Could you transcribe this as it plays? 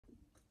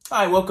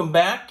Hi, welcome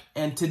back.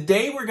 And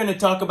today we're going to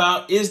talk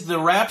about, is the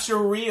rapture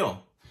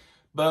real?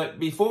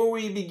 But before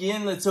we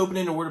begin, let's open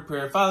in a word of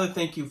prayer. Father,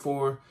 thank you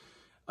for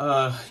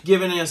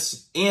giving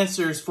us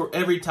answers for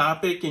every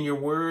topic in your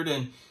word.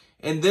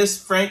 And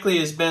this, frankly,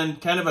 has been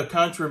kind of a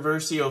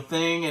controversial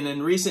thing. And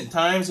in recent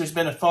times, there's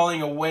been a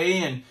falling away.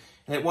 And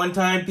at one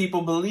time,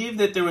 people believed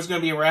that there was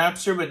going to be a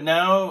rapture, but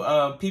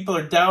now people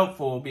are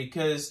doubtful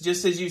because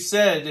just as you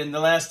said, in the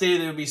last day,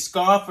 there will be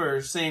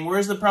scoffers saying,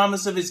 where's the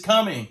promise of his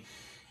coming?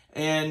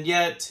 And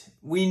yet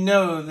we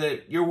know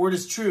that your word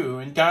is true.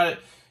 And God,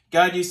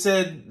 you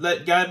said,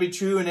 let God be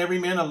true and every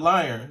man a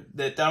liar,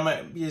 that thou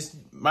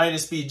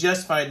mightest be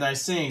justified in thy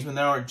sayings when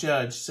thou art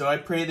judged. So I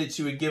pray that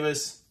you would give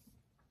us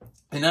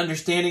an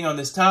understanding on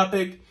this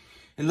topic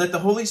and let the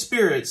Holy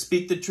Spirit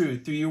speak the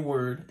truth through your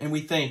word. And we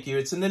thank you.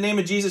 It's in the name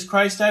of Jesus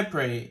Christ I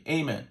pray.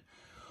 Amen.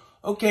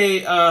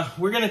 Okay,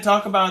 we're going to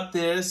talk about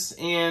this,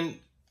 and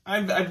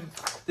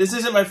this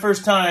isn't my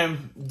first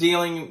time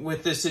dealing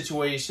with this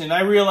situation.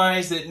 I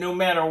realize that no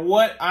matter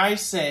what I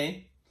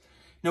say,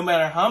 no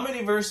matter how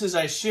many verses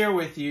I share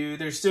with you,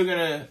 there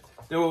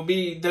will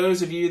be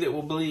those of you that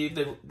will believe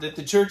that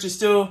the church is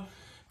still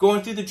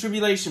going through the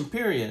tribulation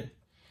period.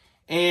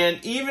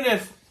 And even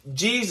if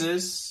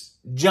Jesus,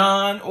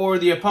 John, or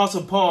the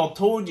Apostle Paul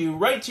told you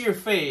right to your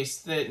face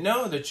that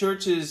no, the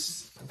church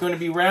is going to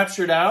be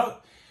raptured out,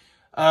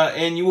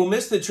 and you will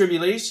miss the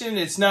tribulation,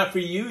 it's not for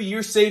you,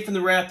 you're safe from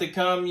the wrath to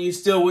come, you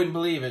still wouldn't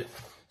believe it.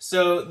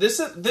 So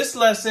this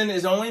lesson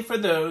is only for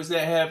those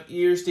that have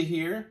ears to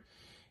hear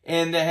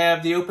and that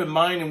have the open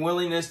mind and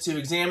willingness to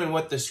examine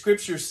what the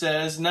scripture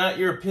says, not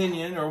your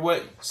opinion or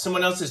what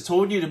someone else has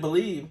told you to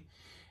believe.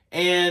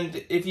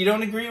 And if you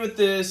don't agree with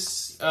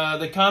this,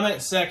 the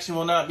comment section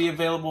will not be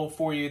available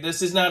for you.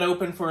 This is not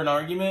open for an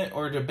argument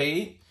or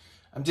debate.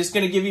 I'm just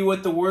going to give you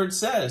what the word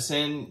says,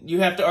 and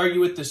you have to argue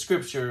with the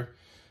scripture.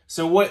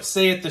 So what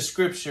saith the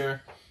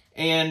scripture?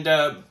 And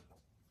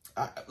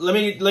let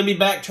me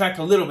backtrack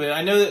a little bit.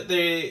 I know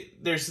that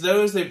there's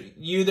those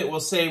that will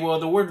say, well,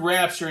 the word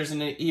rapture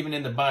isn't even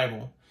in the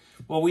Bible.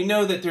 Well, we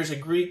know that there's a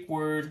Greek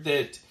word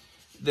that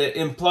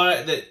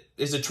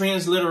is a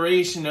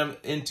transliteration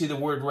into the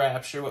word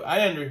rapture.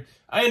 I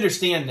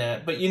understand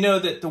that, but you know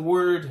that the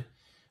word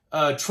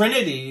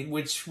Trinity,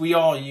 which we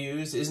all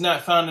use, is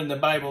not found in the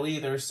Bible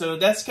either. So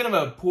that's kind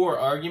of a poor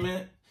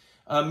argument.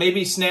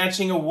 Maybe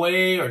snatching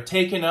away or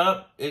taken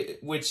up,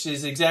 which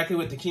is exactly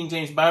what the King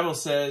James Bible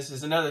says,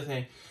 is another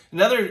thing.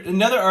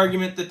 Another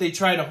argument that they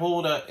try to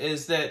hold up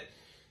is that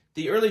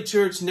the early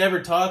church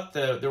never taught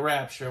the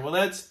rapture. Well,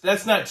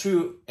 that's not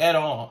true at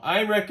all.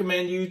 I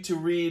recommend you to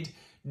read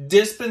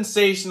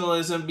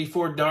Dispensationalism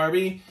before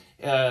Darby.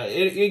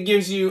 It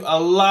gives you a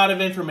lot of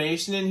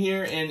information in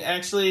here, and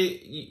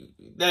actually,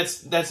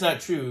 that's not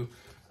true.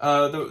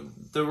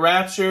 The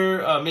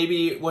rapture,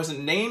 maybe it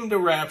wasn't named a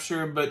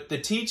rapture, but the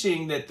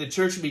teaching that the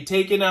church would be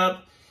taken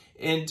up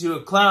into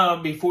a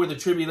cloud before the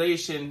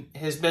tribulation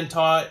has been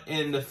taught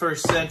in the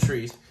first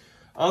centuries.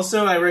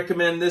 Also, I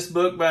recommend this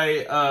book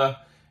by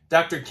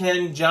Dr.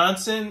 Ken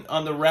Johnson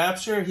on the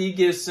rapture. He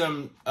gives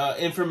some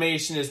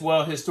information as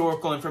well,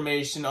 historical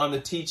information on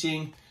the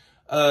teaching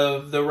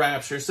of the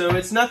rapture. So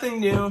it's nothing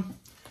new.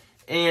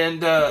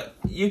 And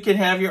you can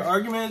have your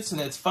arguments,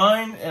 and it's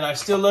fine. And I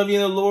still love you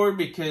in the Lord,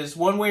 because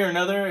one way or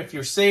another, if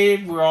you're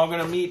saved, we're all going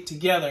to meet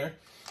together.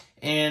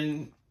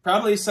 And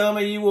probably some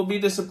of you will be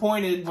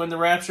disappointed when the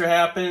rapture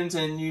happens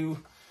and you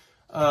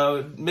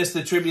miss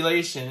the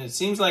tribulation. It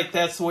seems like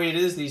that's the way it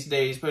is these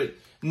days. But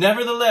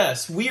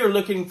nevertheless, we are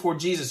looking for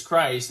Jesus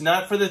Christ,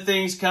 not for the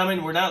things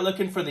coming. We're not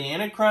looking for the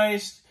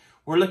Antichrist.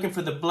 We're looking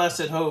for the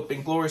blessed hope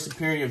and glorious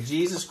appearing of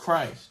Jesus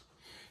Christ.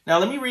 Now,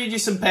 let me read you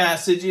some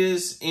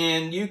passages,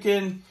 and you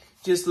can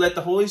just let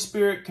the Holy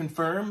Spirit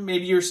confirm.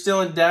 Maybe you're still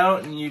in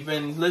doubt, and you've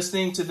been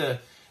listening to the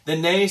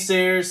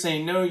naysayers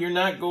saying, no, you're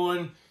not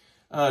going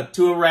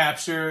to a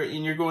rapture,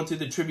 and you're going through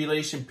the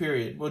tribulation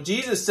period. Well,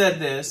 Jesus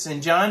said this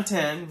in John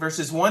 10,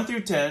 verses 1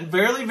 through 10,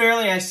 Verily,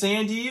 verily, I say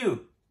unto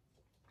you,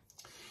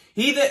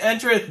 he that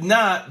entereth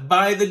not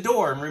by the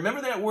door, and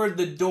remember that word,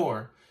 the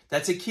door,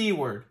 that's a key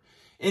word,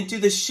 into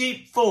the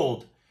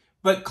sheepfold,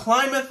 but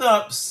climbeth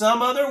up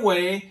some other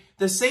way,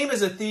 the same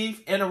as a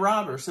thief and a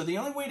robber. So the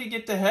only way to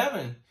get to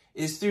heaven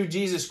is through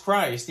Jesus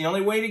Christ. The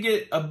only way to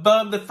get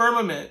above the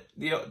firmament,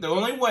 the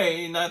only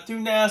way, not through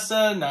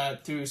NASA,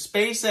 not through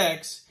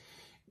SpaceX,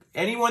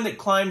 anyone that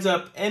climbs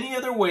up any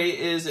other way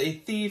is a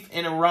thief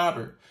and a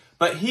robber.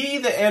 But he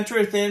that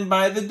entereth in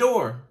by the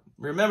door,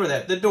 remember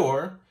that, the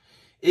door,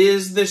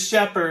 is the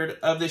shepherd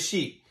of the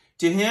sheep.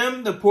 To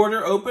him the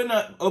porter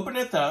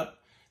openeth up,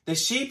 the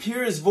sheep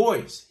hear his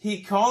voice.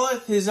 He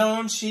calleth his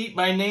own sheep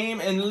by name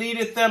and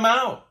leadeth them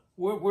out.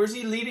 Where's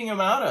he leading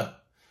them out of?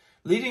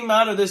 Leading them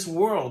out of this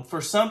world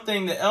for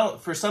something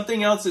else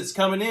that's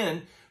coming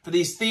in, for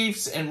these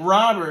thieves and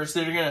robbers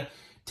that are going to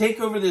take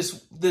over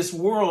this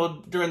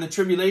world during the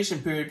tribulation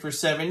period for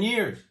 7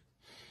 years.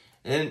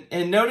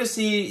 And notice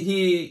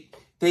they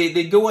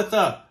goeth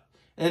up.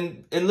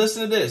 And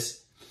listen to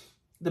this.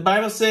 The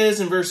Bible says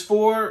in verse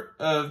 4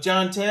 of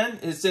John 10,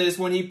 it says,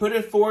 when he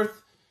putteth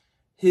forth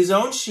his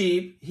own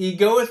sheep, he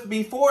goeth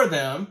before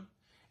them,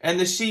 and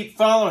the sheep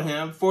follow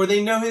him, for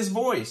they know his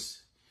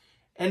voice.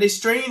 And a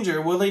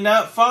stranger will they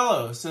not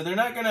follow. So they're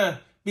not going to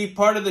be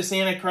part of this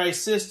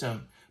Antichrist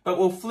system, but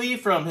will flee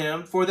from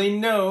him, for they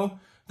know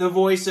the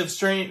voice of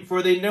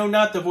for they know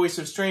not the voice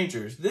of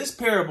strangers. This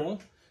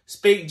parable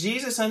spake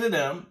Jesus unto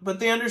them, but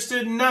they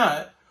understood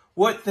not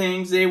what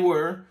things they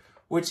were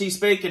which he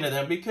spake unto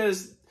them,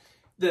 because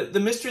the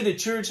mystery of the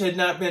church had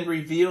not been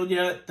revealed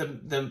yet.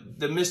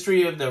 The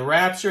mystery of the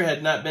rapture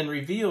had not been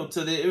revealed,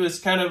 so that it was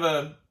kind of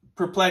a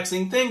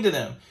perplexing thing to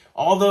them.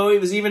 Although it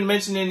was even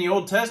mentioned in the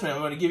Old Testament.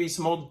 I'm going to give you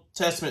some Old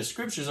Testament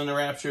scriptures on the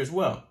rapture as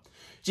well.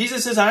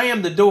 Jesus says, I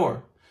am the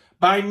door.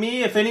 By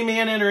me, if any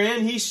man enter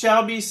in, he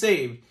shall be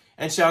saved,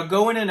 and shall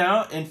go in and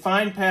out and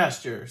find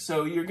pasture.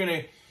 So you're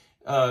going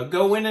to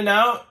go in and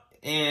out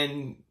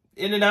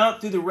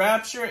through the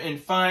rapture and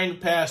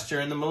find pasture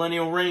in the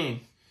millennial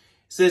reign.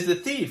 It says, the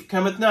thief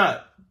cometh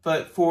not,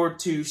 but for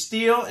to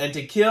steal and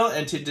to kill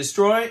and to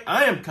destroy.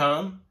 I am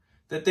come,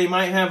 that they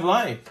might have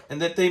life,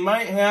 and that they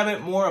might have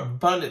it more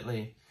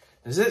abundantly.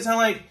 Does it sound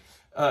like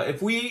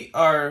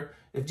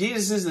if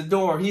Jesus is the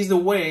door, he's the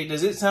way,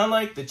 does it sound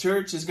like the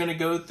church is going to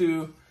go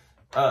through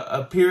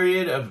a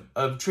period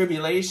of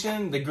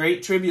tribulation, the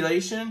great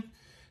tribulation?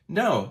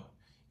 No.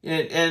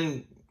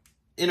 And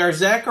in our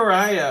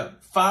Zechariah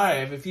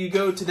 5, if you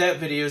go to that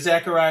video,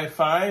 Zechariah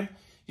 5,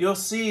 you'll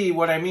see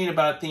what I mean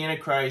about the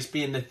Antichrist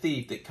being the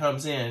thief that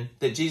comes in,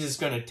 that Jesus is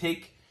going to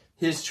take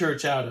his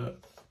church out of.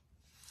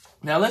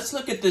 Now let's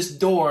look at this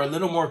door a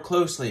little more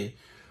closely.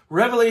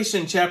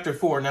 Revelation chapter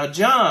 4. Now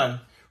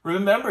John,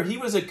 remember, he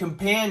was a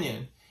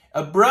companion,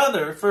 a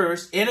brother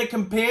first, and a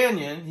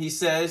companion, he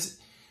says,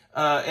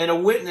 and a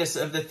witness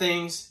of the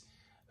things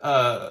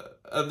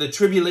of the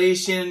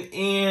tribulation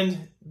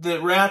and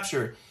the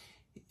rapture.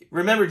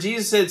 Remember,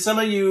 Jesus said, some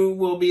of you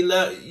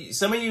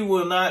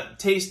will not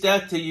taste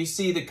death till you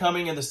see the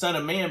coming of the Son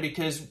of Man,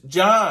 because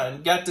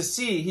John got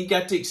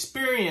to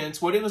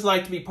experience what it was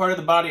like to be part of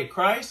the body of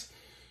Christ,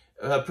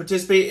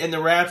 participate in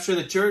the rapture of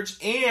the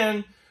church,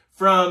 and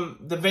from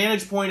the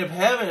vantage point of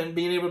heaven,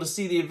 being able to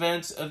see the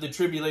events of the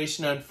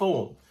tribulation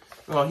unfold.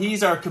 Well,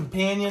 he's our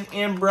companion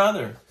and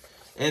brother.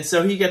 And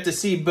so he got to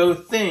see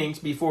both things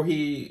before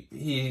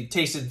he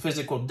tasted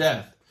physical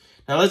death.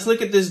 Now let's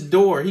look at this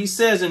door. He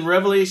says in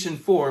Revelation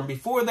 4,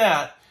 before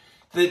that,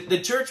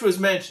 the church was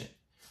mentioned.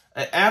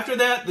 After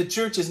that, the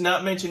church is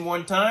not mentioned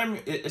one time.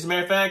 As a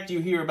matter of fact, you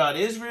hear about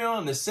Israel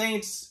and the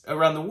saints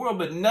around the world,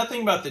 but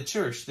nothing about the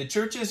church. The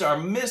churches are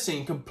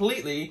missing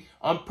completely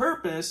on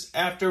purpose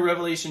after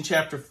Revelation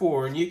chapter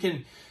 4. And you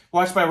can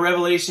watch my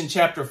Revelation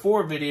chapter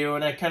 4 video,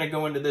 and I kind of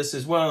go into this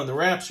as well in the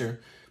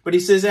rapture. But he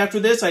says, after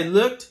this I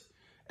looked,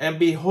 and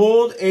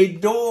behold, a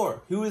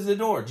door. Who is the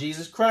door?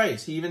 Jesus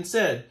Christ. He even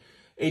said,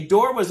 a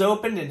door was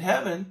opened in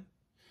heaven,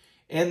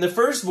 and the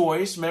first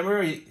voice,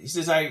 remember, he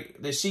says,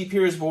 the sheep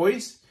hear his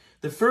voice.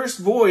 The first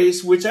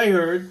voice which I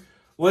heard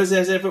was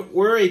as if it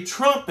were a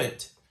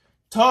trumpet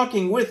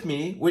talking with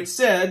me, which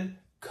said,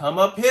 come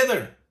up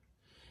hither,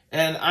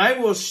 and I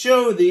will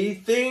show thee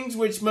things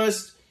which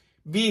must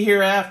be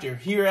hereafter.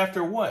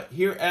 Hereafter what?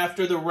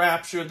 Hereafter the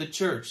rapture of the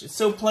church. It's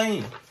so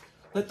plain.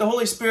 Let the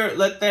Holy Spirit,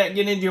 let that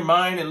get into your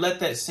mind and let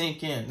that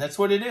sink in. That's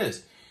what it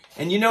is.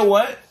 And you know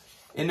what?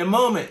 In a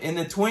moment, in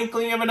the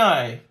twinkling of an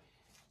eye,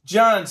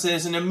 John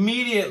says, and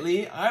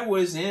immediately I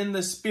was in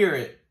the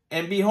Spirit,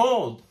 and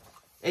behold,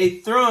 a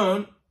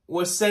throne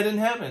was set in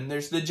heaven.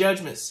 There's the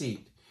judgment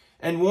seat.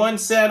 And one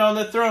sat on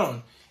the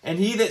throne. And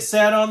he that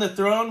sat on the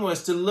throne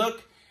was to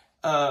look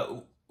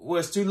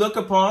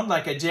upon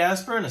like a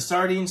jasper and a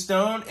sardine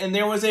stone. And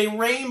there was a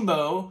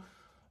rainbow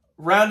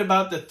round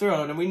about the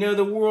throne. And we know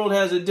the world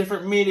has a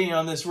different meaning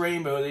on this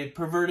rainbow. They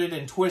perverted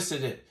and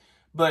twisted it.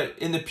 But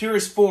in the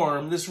purest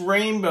form, this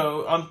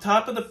rainbow on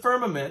top of the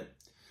firmament,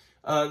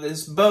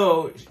 this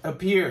bow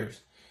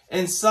appears.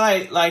 And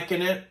sight like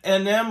an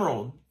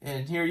emerald.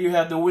 And here you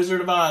have the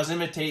Wizard of Oz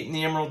imitating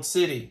the Emerald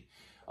City.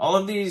 All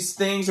of these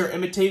things are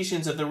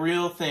imitations of the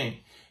real thing.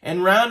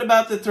 And round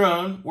about the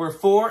throne were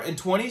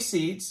 24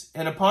 seats.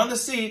 And upon the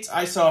seats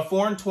I saw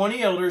 24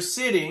 elders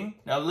sitting.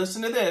 Now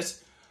listen to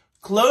this.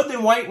 Clothed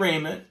in white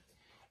raiment.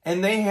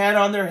 And they had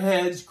on their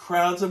heads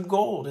crowns of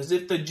gold, as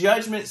if the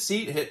judgment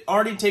seat had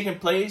already taken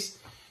place.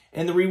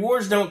 And the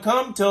rewards don't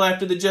come till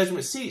after the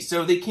judgment seat.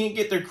 So they can't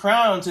get their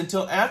crowns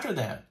until after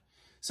that.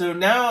 So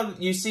now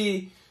you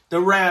see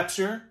the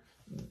rapture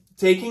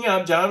taking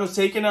up. John was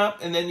taken up.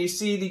 And then you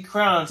see the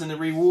crowns and the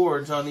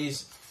rewards on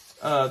these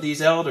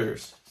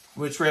elders,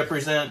 which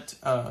represent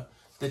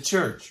the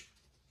church.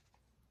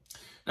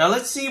 Now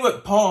let's see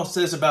what Paul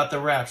says about the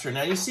rapture.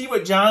 Now you see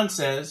what John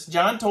says.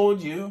 John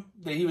told you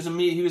that he was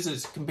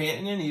his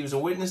companion. He was a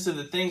witness to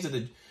the things of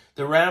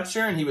the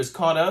rapture, and he was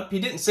caught up. He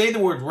didn't say the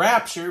word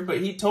rapture, but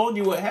he told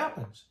you what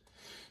happens.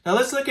 Now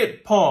let's look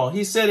at Paul.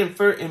 He said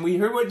and we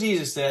heard what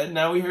Jesus said.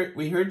 Now we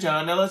heard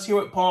John. Now let's hear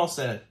what Paul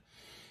said.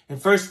 In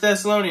 1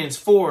 Thessalonians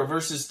 4,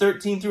 verses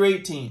 13 through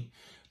 18.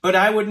 But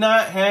I would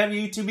not have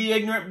you to be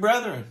ignorant,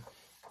 brethren.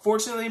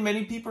 Fortunately,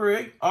 many people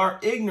are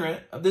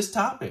ignorant of this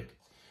topic.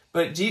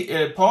 But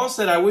Paul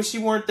said, I wish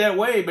you weren't that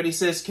way. But he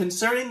says,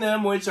 concerning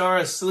them which are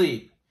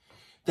asleep,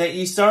 that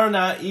ye sorrow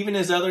not, even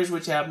as others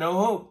which have no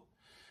hope.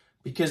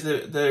 Because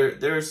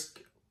there's,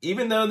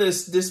 even though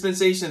this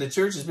dispensation of the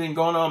church has been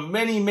going on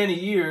many, many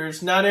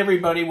years, not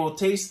everybody will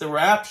taste the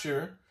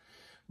rapture.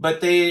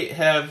 But they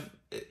have,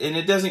 and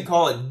it doesn't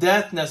call it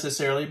death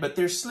necessarily, but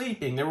they're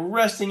sleeping. They're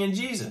resting in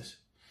Jesus.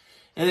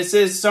 And it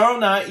says, sorrow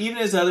not, even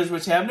as others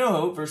which have no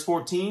hope. Verse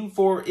 14,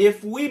 for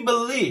if we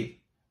believe,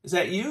 is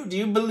that you? Do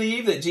you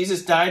believe that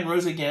Jesus died and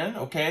rose again?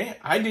 Okay,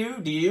 I do.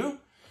 Do you?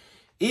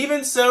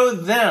 Even so,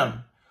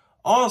 them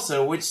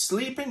also which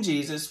sleep in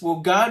Jesus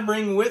will God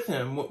bring with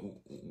him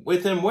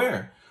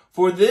where?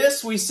 For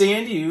this we say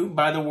unto you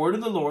by the word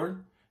of the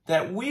Lord,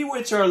 that we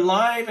which are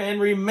alive and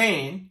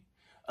remain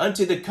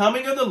unto the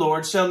coming of the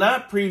Lord shall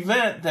not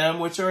prevent them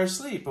which are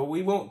asleep. But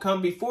we won't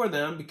come before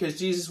them, because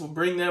Jesus will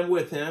bring them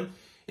with him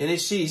in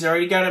his sheep. He's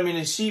already got them in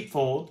his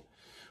sheepfold.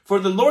 For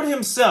the Lord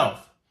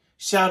himself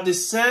shall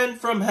descend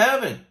from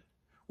heaven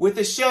with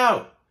a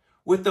shout,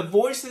 with the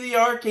voice of the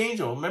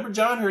archangel. Remember,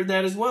 John heard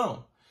that as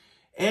well.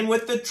 And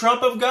with the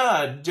trump of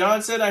God.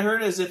 John said, I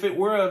heard as if it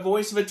were a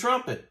voice of a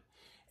trumpet.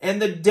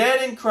 And the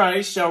dead in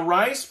Christ shall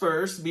rise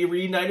first, be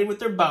reunited with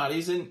their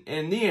bodies in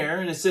the air.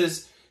 And it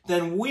says,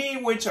 then we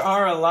which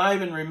are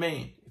alive and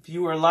remain, if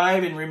you are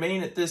alive and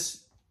remain at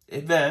this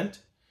event,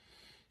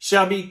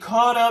 shall be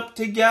caught up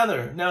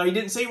together. Now, he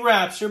didn't say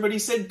rapture, but he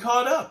said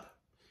caught up.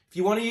 If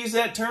you want to use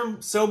that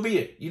term, so be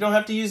it. You don't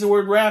have to use the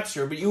word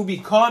rapture, but you'll be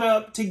caught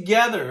up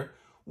together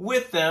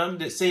with them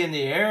that say in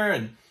the air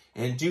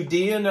and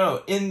Judea,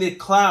 no, in the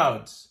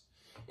clouds,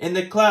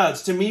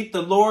 to meet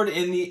the Lord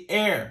in the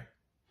air.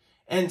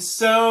 And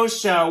so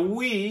shall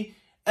we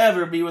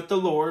ever be with the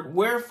Lord.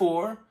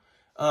 Wherefore,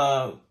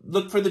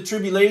 look for the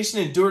tribulation,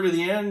 endure to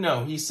the end.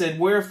 No, he said,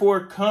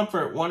 wherefore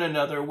comfort one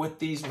another with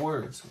these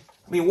words.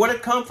 I mean, what a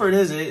comfort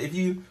is it if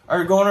you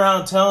are going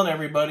around telling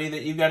everybody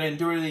that you've got to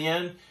endure to the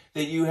end,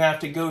 that you have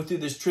to go through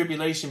this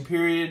tribulation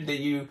period, that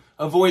you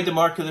avoid the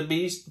mark of the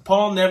beast.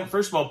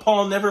 First of all,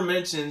 Paul never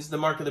mentions the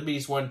mark of the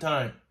beast one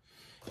time.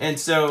 And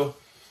so,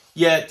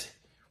 yet,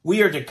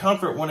 we are to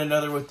comfort one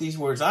another with these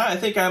words. I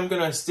think I'm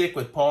going to stick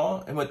with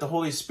Paul and what the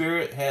Holy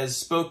Spirit has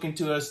spoken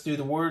to us through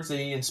the words that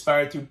he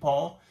inspired through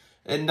Paul,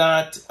 and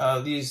not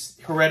these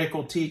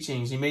heretical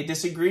teachings. You may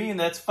disagree, and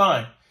that's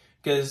fine,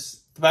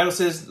 because the Bible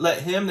says,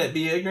 let him that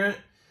be ignorant,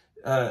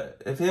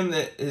 if him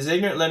that is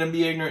ignorant, let him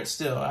be ignorant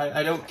still.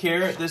 I don't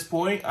care at this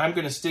point. I'm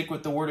going to stick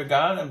with the Word of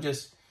God. I'm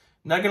just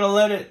not going to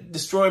let it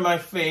destroy my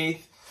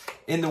faith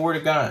in the Word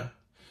of God.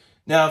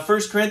 Now,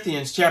 1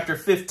 Corinthians chapter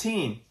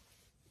 15,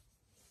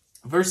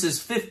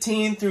 verses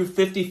 15 through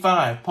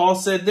 55, Paul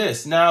said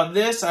this, now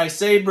this I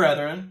say,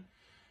 brethren,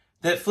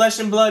 that flesh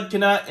and blood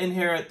cannot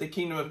inherit the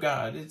kingdom of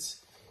God.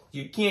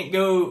 You can't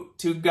go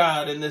to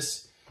God in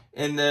these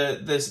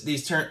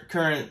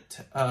current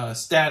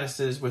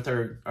statuses with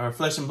our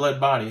flesh and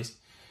blood bodies.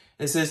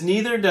 It says,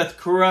 neither doth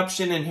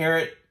corruption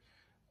inherit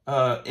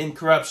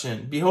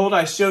incorruption. Behold,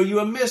 I show you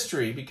a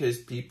mystery, because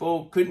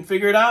people couldn't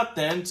figure it out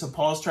then, so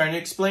Paul's trying to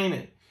explain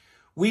it.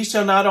 We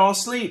shall not all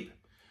sleep.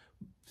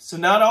 So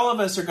not all of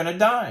us are going to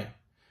die,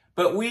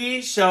 but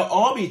we shall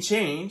all be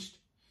changed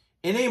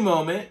in a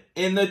moment,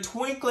 in the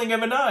twinkling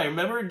of an eye.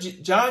 Remember,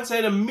 John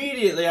said,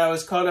 immediately I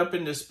was caught up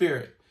in the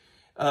Spirit.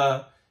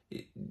 Paul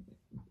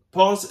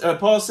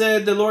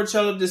said, the Lord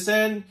shall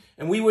descend,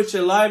 and we which are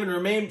alive and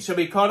remain shall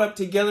be caught up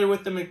together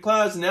with them in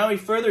clouds. Now he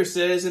further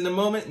says, in the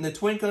moment, in the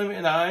twinkling of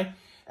an eye,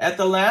 at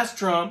the last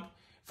trump,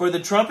 for the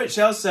trumpet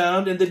shall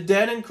sound, and the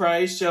dead in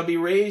Christ shall be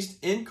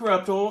raised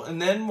incorruptible. And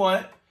then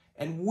what?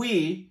 And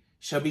we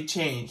shall be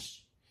changed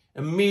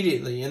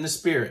immediately in the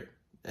Spirit.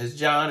 As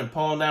John and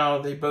Paul now,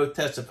 they both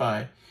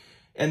testify.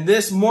 And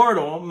this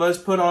mortal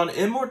must put on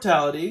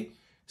immortality.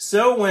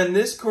 So when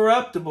this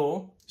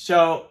corruptible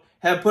shall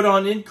have put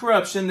on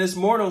incorruption, this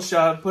mortal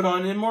shall have put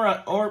on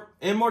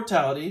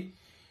immortality.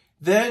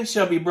 Then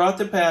shall be brought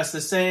to pass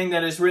the saying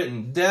that is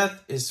written,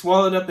 death is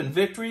swallowed up in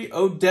victory.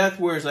 O death,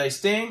 where is thy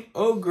sting?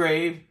 O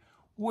grave,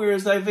 where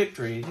is thy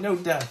victory? No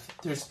death.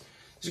 There's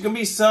going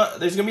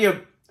to be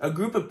a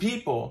group of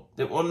people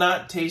that will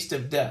not taste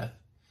of death.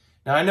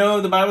 Now I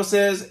know the Bible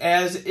says,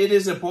 as it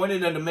is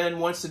appointed unto men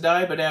once to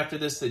die, but after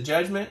this the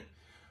judgment.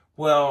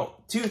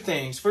 Well, two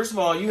things. First of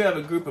all, you have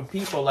a group of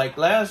people like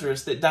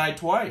Lazarus that died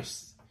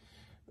twice.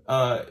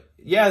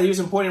 Yeah, he was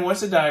appointed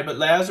once to die, but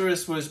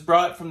Lazarus was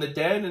brought from the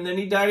dead, and then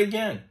he died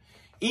again.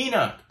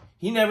 Enoch,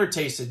 he never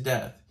tasted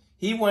death.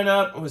 He went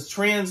up and was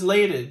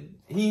translated.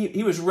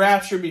 He was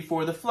raptured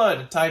before the flood,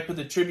 a type of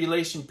the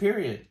tribulation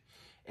period.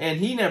 And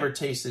he never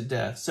tasted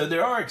death. So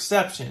there are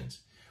exceptions.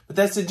 But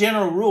that's the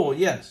general rule,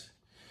 yes.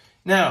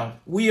 Now,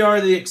 we are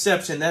the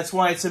exception. That's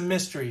why it's a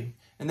mystery.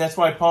 And that's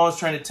why Paul is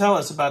trying to tell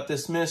us about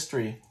this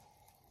mystery.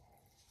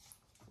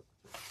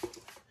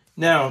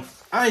 Now,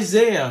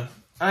 Isaiah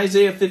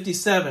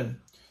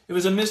 57. It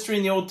was a mystery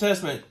in the Old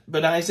Testament,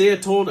 but Isaiah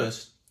told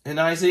us in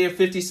Isaiah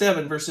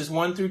 57, verses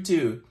 1 through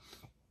 2,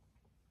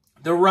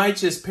 the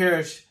righteous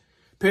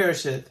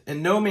perisheth,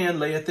 and no man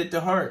layeth it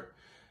to heart.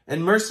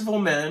 and merciful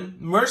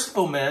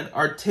men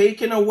are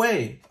taken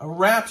away, a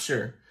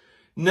rapture,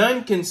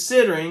 none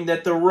considering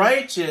that the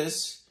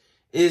righteous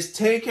is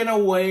taken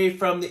away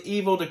from the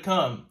evil to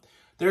come.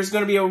 There's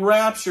going to be a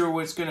rapture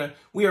where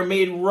we are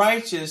made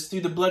righteous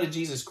through the blood of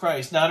Jesus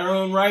Christ, not our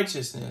own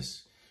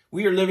righteousness.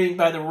 We are living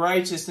by the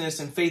righteousness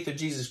and faith of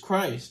Jesus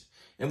Christ.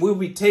 And we'll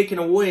be taken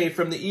away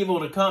from the evil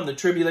to come, the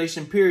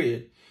tribulation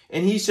period.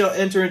 And he shall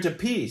enter into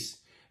peace,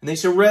 and they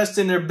shall rest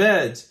in their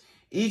beds,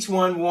 each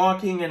one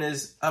walking in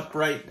his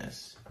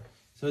uprightness.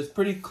 So it's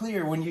pretty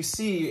clear when you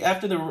see,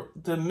 after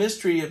the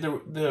mystery of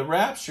the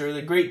rapture,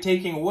 the great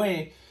taking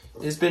away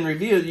has been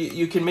revealed,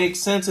 you can make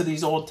sense of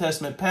these Old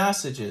Testament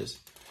passages.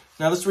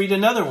 Now let's read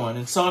another one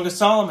in Song of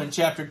Solomon,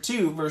 chapter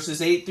 2,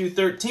 verses 8 through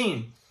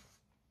 13.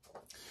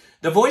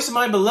 The voice of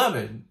my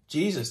beloved,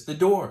 Jesus, the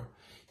door.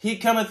 He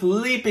cometh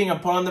leaping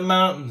upon the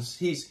mountains.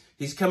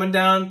 He's coming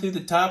down through the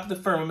top of the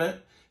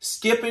firmament,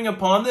 skipping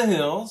upon the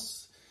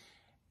hills.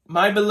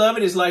 My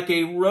beloved is like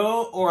a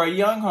roe or a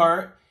young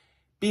hart.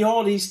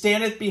 Behold, he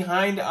standeth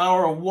behind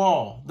our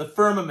wall, the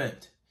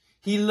firmament.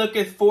 He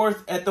looketh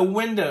forth at the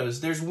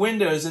windows. There's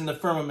windows in the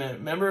firmament.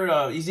 Remember,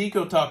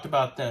 Ezekiel talked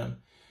about them.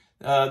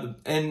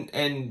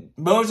 And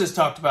Moses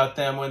talked about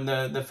them when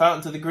the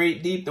fountains of the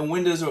great deep, the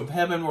windows of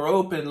heaven were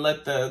open,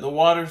 let the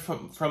water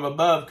from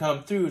above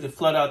come through to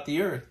flood out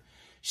the earth.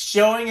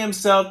 Showing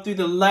himself through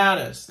the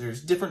lattice.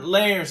 There's different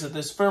layers of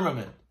this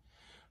firmament.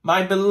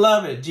 My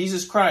beloved,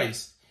 Jesus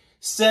Christ,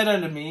 said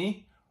unto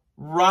me,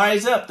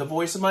 rise up. The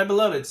voice of my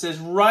beloved says,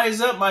 rise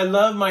up, my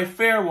love, my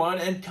fair one,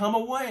 and come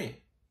away.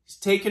 He's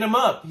taking him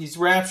up. He's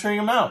rapturing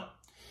him out.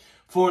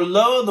 For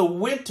lo, the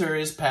winter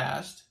is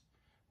past.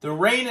 The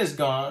rain is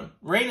gone.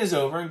 Rain is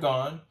over and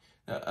gone.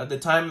 The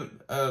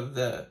time of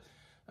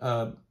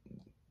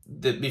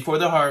before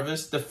the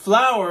harvest. The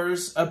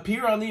flowers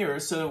appear on the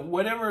earth. So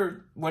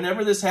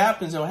whenever this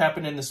happens, it'll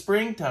happen in the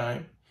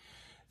springtime.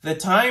 The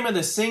time of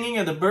the singing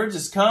of the birds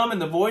is come,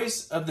 and the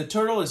voice of the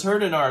turtle is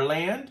heard in our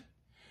land.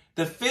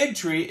 The fig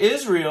tree,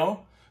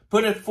 Israel,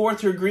 putteth forth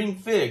her green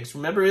figs.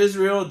 Remember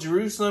Israel,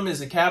 Jerusalem is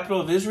the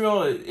capital of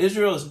Israel.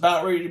 Israel is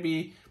about ready to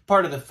be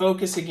part of the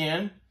focus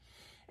again.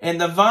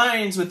 And the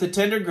vines with the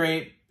tender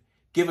grape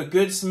give a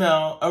good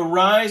smell.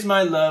 Arise,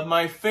 my love,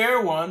 my fair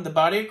one, the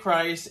body of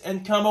Christ,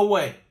 and come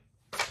away.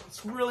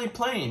 It's really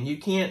plain. You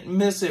can't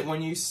miss it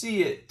when you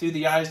see it through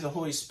the eyes of the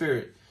Holy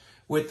Spirit,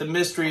 with the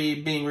mystery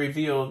being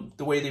revealed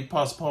the way the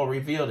Apostle Paul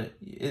revealed it.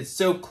 It's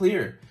so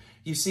clear.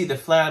 You see the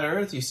flat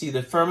earth. You see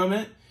the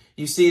firmament.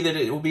 You see that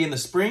it will be in the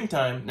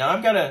springtime. Now,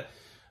 I've got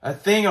a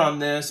thing on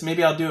this.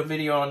 Maybe I'll do a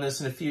video on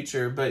this in the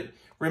future, but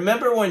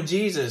remember when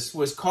Jesus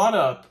was caught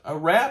up, a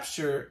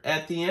rapture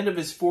at the end of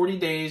his 40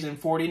 days and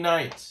 40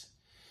 nights.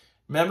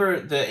 Remember,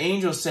 the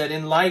angel said,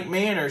 in like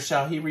manner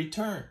shall he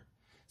return.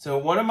 So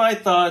one of my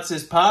thoughts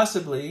is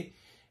possibly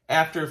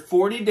after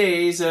 40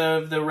 days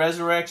of the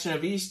resurrection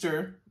of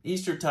Easter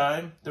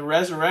time, the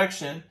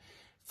resurrection,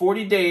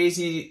 40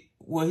 days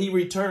will he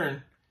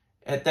return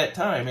at that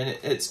time. And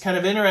it's kind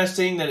of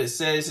interesting that it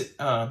says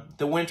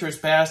the winter is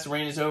past, the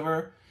rain is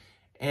over,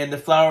 and the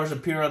flowers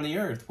appear on the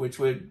earth, which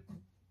would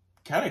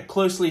kind of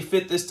closely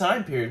fit this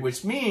time period,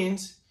 which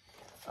means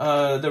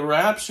the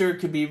rapture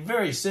could be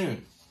very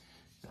soon.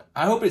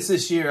 I hope it's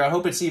this year. I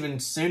hope it's even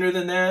sooner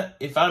than that.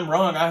 If I'm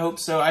wrong, I hope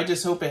so. I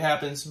just hope it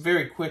happens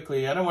very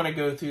quickly. I don't want to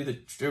go through the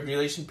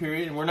tribulation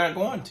period, and we're not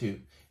going to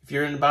if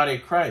you're in the body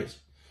of Christ.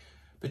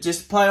 But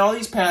just apply all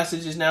these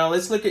passages now.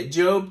 Let's look at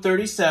Job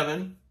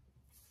 37,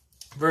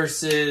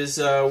 verses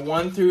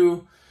 1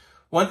 through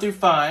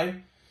 5.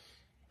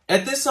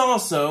 At this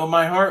also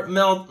my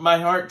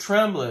heart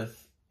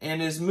trembleth,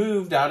 and is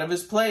moved out of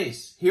his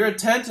place. Hear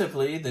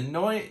attentively the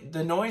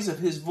noise of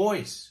his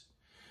voice,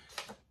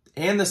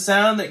 and the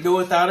sound that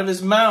goeth out of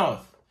his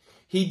mouth.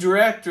 He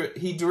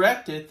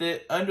directeth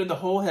it under the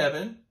whole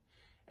heaven,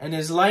 and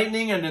his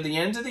lightning under the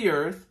ends of the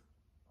earth.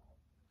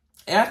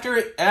 After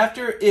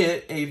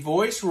it a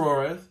voice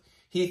roareth,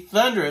 he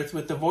thundereth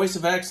with the voice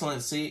of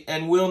excellency,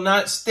 and will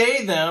not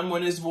stay them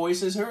when his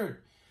voice is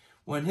heard.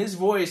 When his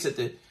voice,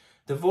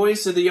 the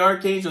voice of the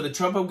archangel, the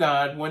trump of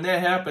God, when that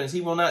happens,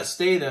 he will not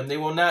stay them. They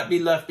will not be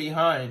left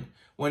behind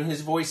when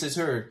his voice is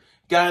heard.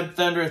 God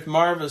thundereth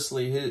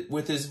marvelously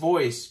with his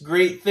voice.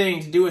 Great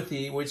things doeth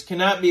he, which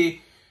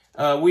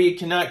we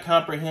cannot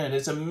comprehend.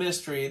 It's a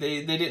mystery.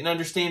 They didn't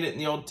understand it in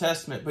the Old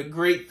Testament, but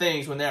great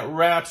things when that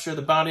rapture,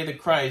 the body of the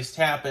Christ,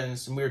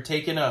 happens, and we're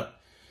taken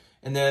up,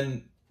 and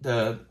then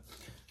the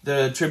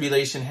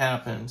tribulation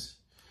happens.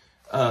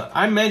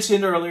 I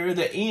mentioned earlier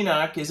that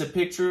Enoch is a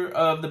picture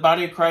of the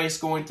body of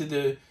Christ going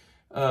through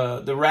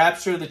the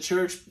rapture of the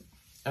church,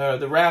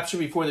 the rapture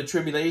before the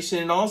tribulation,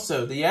 and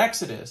also the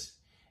Exodus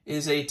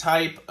is a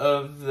type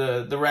of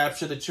the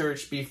rapture of the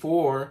church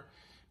before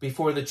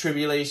the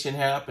tribulation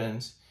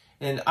happens.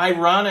 And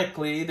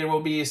ironically, there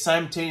will be a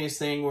simultaneous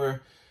thing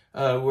where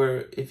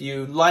if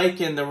you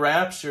liken the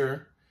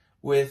rapture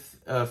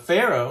with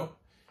Pharaoh,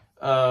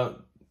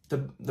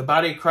 the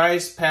body of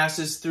Christ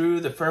passes through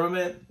the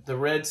firmament, the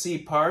Red Sea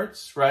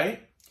parts,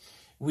 right?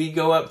 We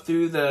go up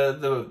through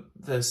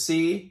the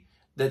sea,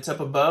 that's up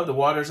above, the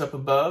water's up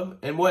above.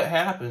 And what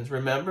happens?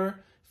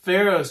 Remember,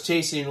 Pharaoh's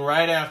chasing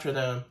right after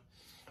them.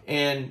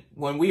 And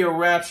when we are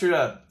raptured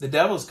up, the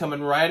devil's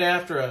coming right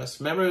after us.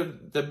 Remember,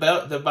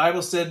 the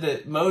Bible said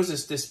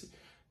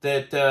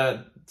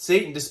that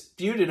Satan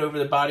disputed over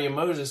the body of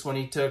Moses when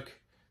he took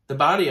the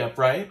body up,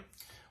 right?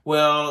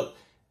 Well,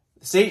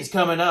 Satan's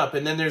coming up,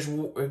 and then there's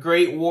a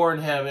great war in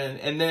heaven.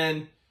 And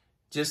then,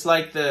 just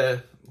like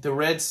the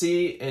Red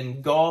Sea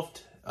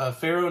engulfed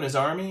Pharaoh and his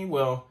army,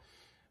 well,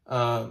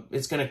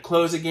 it's going to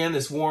close again,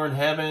 this war in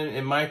heaven,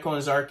 and Michael and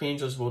his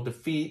archangels will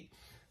defeat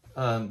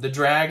the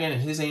dragon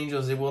and his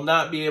angels. They will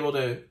not be able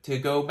to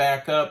go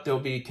back up. They'll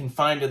be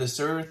confined to this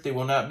earth. They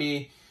will not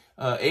be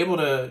able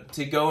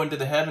to go into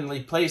the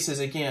heavenly places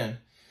again.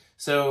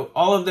 So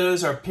all of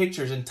those are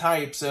pictures and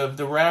types of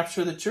the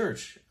rapture of the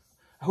church.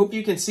 I hope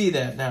you can see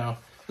that now.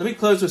 Let me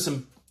close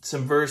with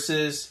some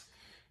verses.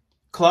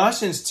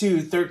 Colossians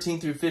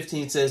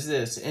 2:13-15 says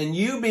this, "And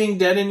you being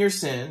dead in your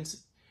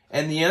sins,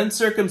 and the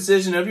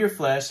uncircumcision of your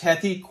flesh,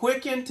 hath he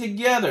quickened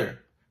together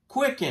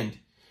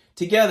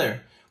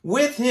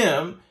with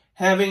him,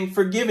 having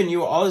forgiven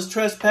you all his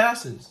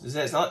trespasses." Does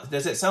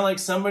that sound like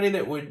somebody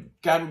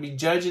that God would be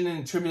judging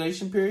in the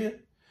tribulation period?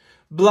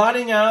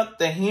 "Blotting out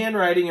the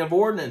handwriting of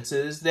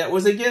ordinances that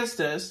was against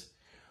us,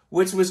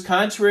 which was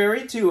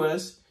contrary to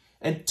us,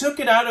 and took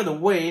it out of the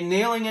way,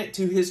 nailing it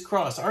to his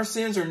cross." Our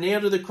sins are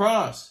nailed to the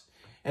cross.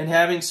 "And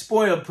having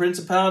spoiled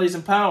principalities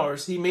and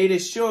powers, he made a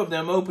show of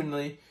them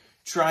openly,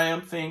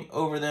 triumphing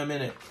over them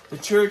in it." The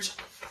church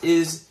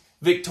is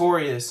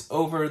victorious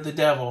over the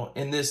devil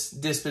in this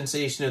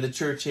dispensation of the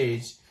church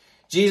age.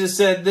 Jesus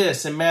said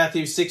this in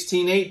Matthew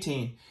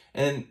 16:18,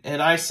 and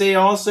I say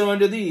also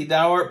unto thee,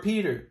 thou art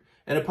Peter,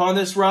 and upon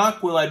this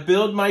rock will I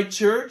build my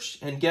church."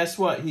 And guess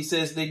what? He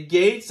says, "The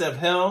gates of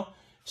hell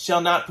shall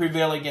not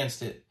prevail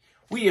against it."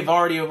 We have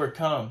already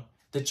overcome.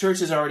 The church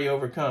has already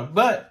overcome.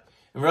 But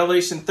in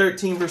Revelation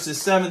 13,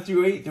 verses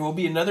 7-8, there will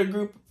be another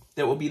group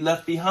that will be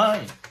left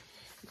behind.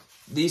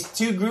 These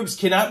two groups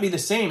cannot be the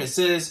same. It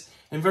says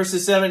in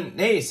verses 7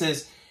 and 8, it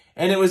says,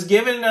 "And it was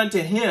given unto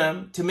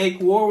him to make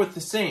war with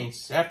the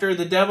saints." After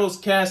the devil's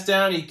cast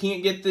down, he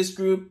can't get this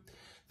group,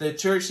 the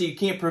church, he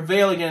can't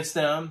prevail against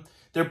them.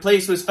 Their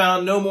place was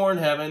found no more in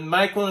heaven.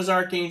 Michael and his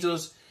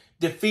archangels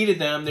defeated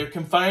them. They're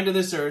confined to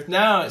this earth.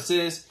 Now it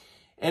says,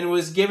 "And it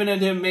was given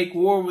unto him to make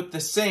war with the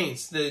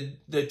saints,"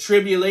 the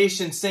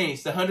tribulation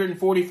saints, the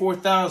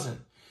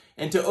 144,000,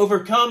 "and to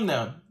overcome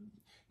them."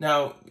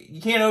 Now,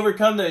 you can't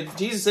overcome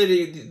Jesus said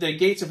the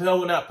gates of hell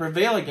will not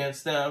prevail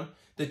against them,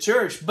 the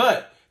church,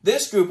 but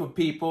this group of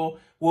people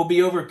will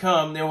be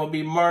overcome. They will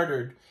be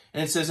martyred.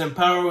 And it says, "And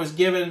power was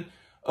given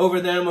over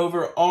them,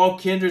 over all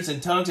kindreds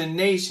and tongues and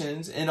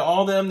nations, and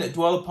all them that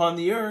dwell upon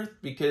the earth,"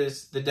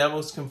 because the devil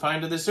is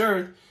confined to this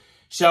earth,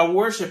 "shall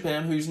worship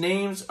him, whose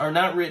names are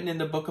not written in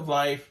the book of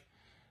life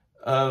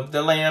of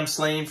the Lamb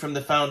slain from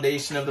the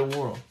foundation of the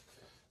world."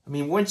 I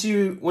mean, once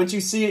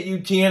you see it, you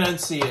can't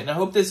unsee it. And I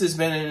hope this has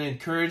been an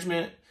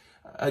encouragement.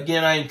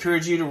 Again, I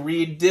encourage you to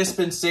read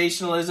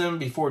Dispensationalism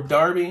Before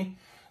Darby,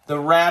 The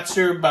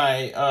Rapture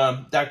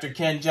by Dr.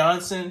 Ken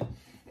Johnson,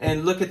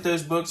 and look at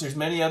those books. There's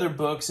many other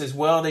books as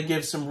well. They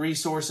give some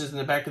resources in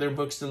the back of their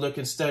books to look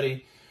and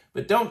study.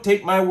 But don't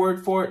take my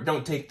word for it.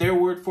 Don't take their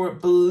word for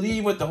it.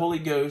 Believe what the Holy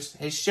Ghost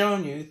has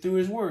shown you through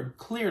his word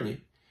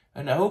clearly.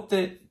 And I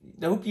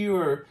hope you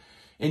are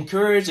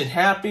encouraged and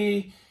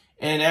happy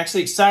and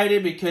actually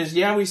excited, because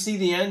yeah, we see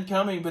the end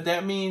coming, but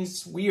that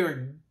means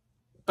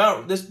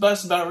this bus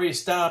is about ready to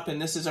stop,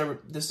 and this is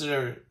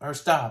our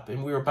stop,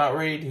 and we're about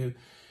ready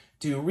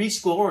to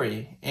reach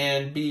glory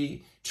and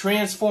be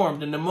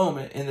transformed in a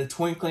moment, in the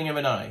twinkling of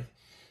an eye.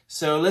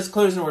 So let's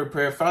close in a word of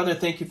prayer. Father,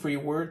 thank you for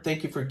your word.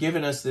 Thank you for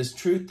giving us this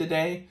truth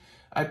today.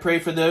 I pray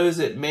for those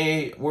that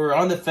were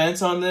on the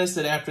fence on this,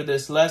 that after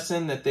this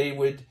lesson, that they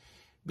would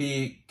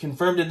be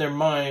confirmed in their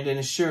mind and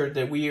assured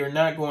that we are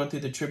not going through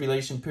the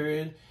tribulation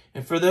period.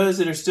 And for those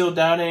that are still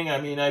doubting,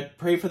 I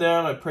pray for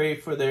them. I pray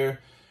for their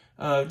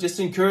just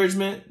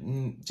encouragement,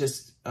 and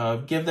just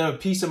give them a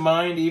peace of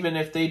mind, even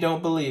if they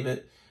don't believe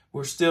it.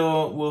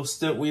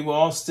 We will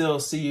all still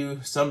see you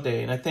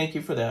someday. And I thank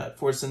you for that.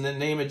 For it's in the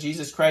name of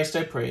Jesus Christ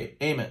I pray.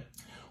 Amen.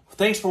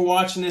 Thanks for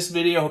watching this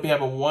video. I hope you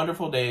have a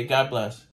wonderful day. God bless.